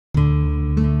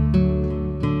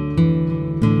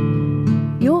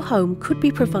home could be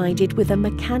provided with a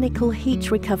mechanical heat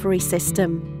recovery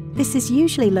system. This is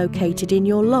usually located in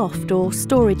your loft or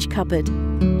storage cupboard.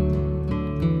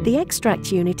 The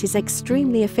extract unit is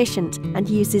extremely efficient and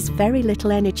uses very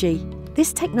little energy.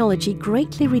 This technology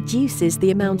greatly reduces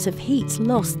the amount of heat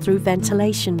lost through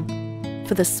ventilation.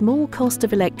 For the small cost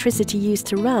of electricity used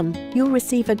to run, you'll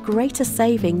receive a greater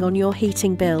saving on your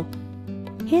heating bill.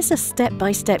 Here's a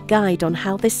step-by-step guide on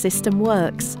how this system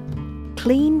works.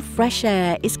 Clean, fresh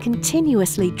air is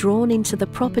continuously drawn into the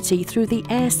property through the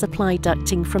air supply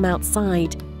ducting from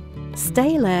outside.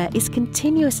 Stale air is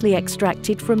continuously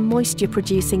extracted from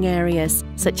moisture-producing areas,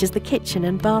 such as the kitchen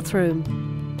and bathroom.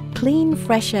 Clean,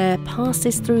 fresh air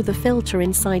passes through the filter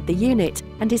inside the unit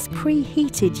and is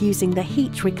preheated using the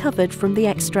heat recovered from the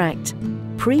extract.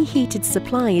 Preheated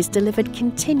supply is delivered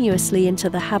continuously into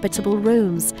the habitable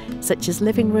rooms, such as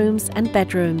living rooms and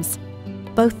bedrooms.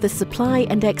 Both the supply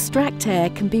and extract air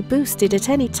can be boosted at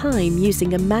any time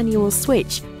using a manual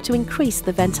switch to increase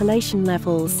the ventilation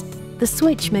levels. The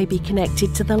switch may be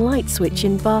connected to the light switch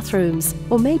in bathrooms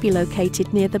or may be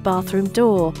located near the bathroom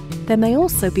door. There may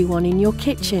also be one in your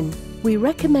kitchen. We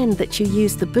recommend that you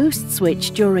use the boost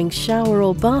switch during shower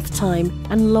or bath time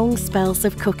and long spells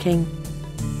of cooking.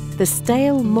 The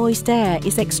stale, moist air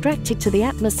is extracted to the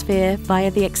atmosphere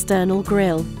via the external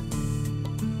grill.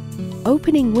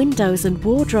 Opening windows and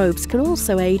wardrobes can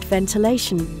also aid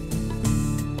ventilation.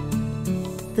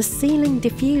 The ceiling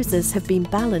diffusers have been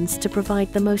balanced to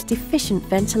provide the most efficient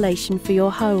ventilation for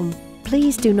your home.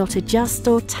 Please do not adjust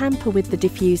or tamper with the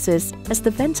diffusers, as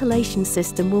the ventilation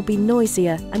system will be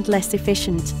noisier and less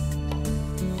efficient.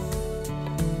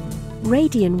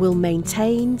 Radian will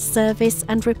maintain, service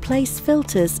and replace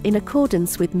filters in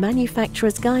accordance with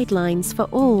manufacturer's guidelines for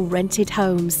all rented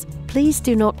homes. Please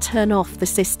do not turn off the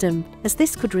system, as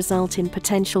this could result in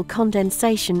potential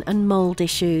condensation and mold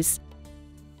issues.